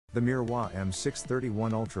The Miroir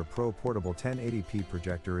M631 Ultra Pro Portable 1080p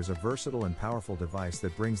projector is a versatile and powerful device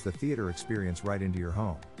that brings the theater experience right into your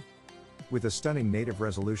home. With a stunning native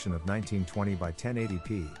resolution of 1920 by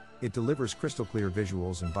 1080p, it delivers crystal clear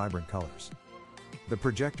visuals and vibrant colors. The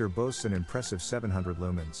projector boasts an impressive 700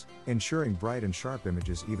 lumens, ensuring bright and sharp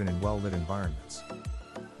images even in well-lit environments.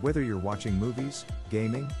 Whether you're watching movies,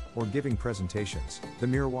 gaming, or giving presentations, the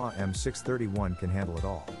Miroir M631 can handle it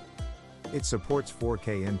all. It supports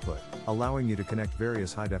 4K input, allowing you to connect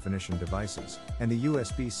various high-definition devices, and the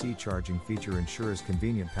USB-C charging feature ensures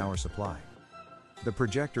convenient power supply. The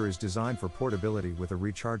projector is designed for portability with a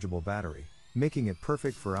rechargeable battery, making it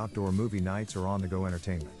perfect for outdoor movie nights or on-the-go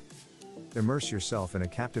entertainment. Immerse yourself in a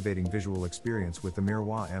captivating visual experience with the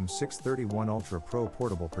Miroir M631 Ultra Pro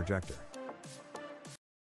Portable Projector.